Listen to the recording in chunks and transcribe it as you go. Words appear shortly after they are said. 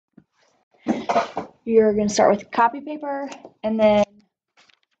You're going to start with copy paper and then,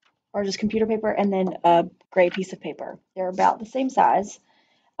 or just computer paper, and then a gray piece of paper. They're about the same size.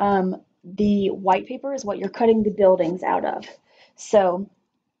 The white paper is what you're cutting the buildings out of. So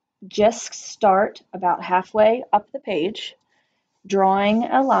just start about halfway up the page, drawing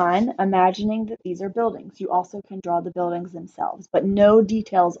a line, imagining that these are buildings. You also can draw the buildings themselves, but no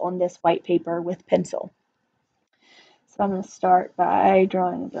details on this white paper with pencil. So I'm going to start by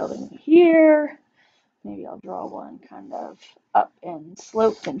drawing a building here. Maybe I'll draw one kind of up and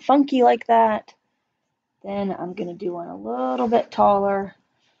sloped and funky like that. Then I'm going to do one a little bit taller,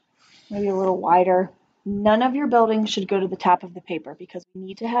 maybe a little wider. None of your buildings should go to the top of the paper because we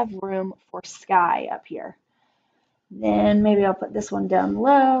need to have room for sky up here. Then maybe I'll put this one down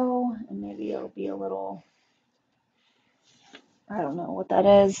low, and maybe it'll be a little, I don't know what that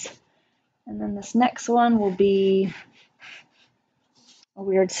is. And then this next one will be a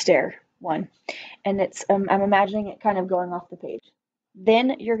weird stair one. And it's I'm imagining it kind of going off the page.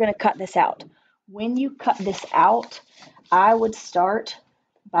 Then you're going to cut this out. When you cut this out, I would start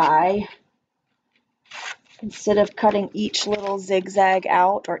by, instead of cutting each little zigzag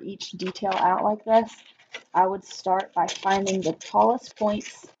out or each detail out like this, I would start by finding the tallest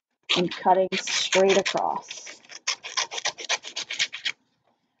points and cutting straight across.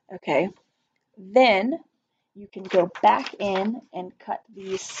 Okay, then you can go back in and cut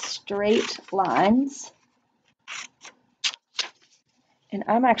these straight lines. And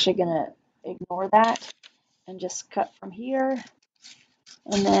I'm actually going to ignore that and just cut from here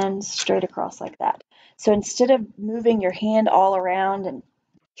and then straight across like that. So instead of moving your hand all around and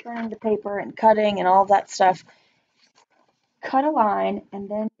turning the paper and cutting and all that stuff, cut a line and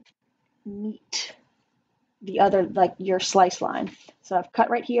then meet the other, like your slice line. So I've cut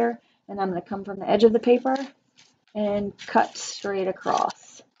right here, and I'm going to come from the edge of the paper and cut straight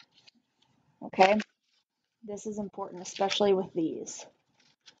across. Okay, this is important, especially with these.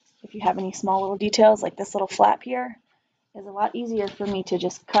 If you have any small little details like this little flap here, it's a lot easier for me to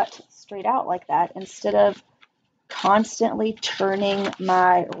just cut straight out like that instead of constantly turning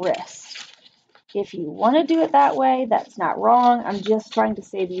my wrist. If you want to do it that way, that's not wrong. I'm just trying to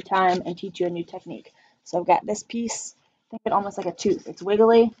save you time and teach you a new technique. So I've got this piece, think it almost like a tooth. It's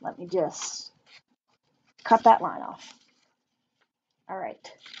wiggly. Let me just cut that line off. All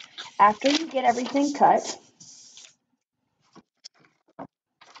right. After you get everything cut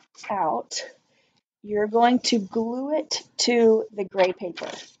out, you're going to glue it to the gray paper.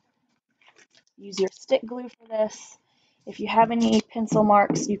 Use your stick glue for this. If you have any pencil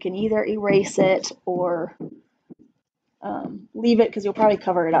marks, you can either erase it or leave it because you'll probably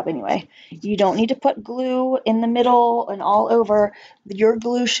cover it up anyway. You don't need to put glue in the middle and all over. Your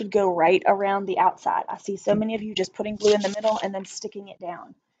glue should go right around the outside. I see so many of you just putting glue in the middle and then sticking it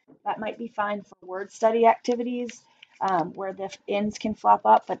down. That might be fine for word study activities where the ends can flop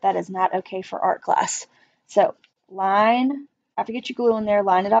up, but that is not okay for art class. So after you get your glue in there,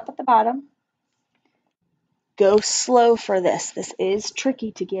 line it up at the bottom. Go slow for this. This is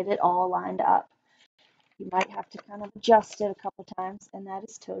tricky to get it all lined up. You might have to kind of adjust it a couple times, and that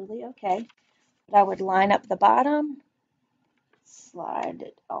is totally okay. But I would line up the bottom, slide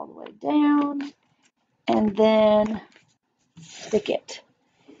it all the way down, and then stick it.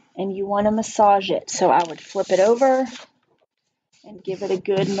 And you want to massage it. So I would flip it over and give it a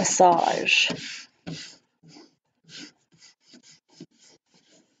good massage.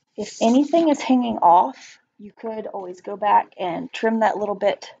 If anything is hanging off, you could always go back and trim that little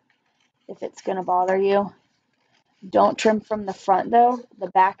bit if it's going to bother you. Don't trim from the front though. The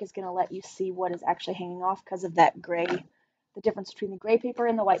back is going to let you see what is actually hanging off because of that gray, the difference between the gray paper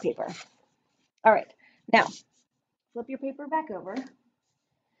and the white paper. All right, now flip your paper back over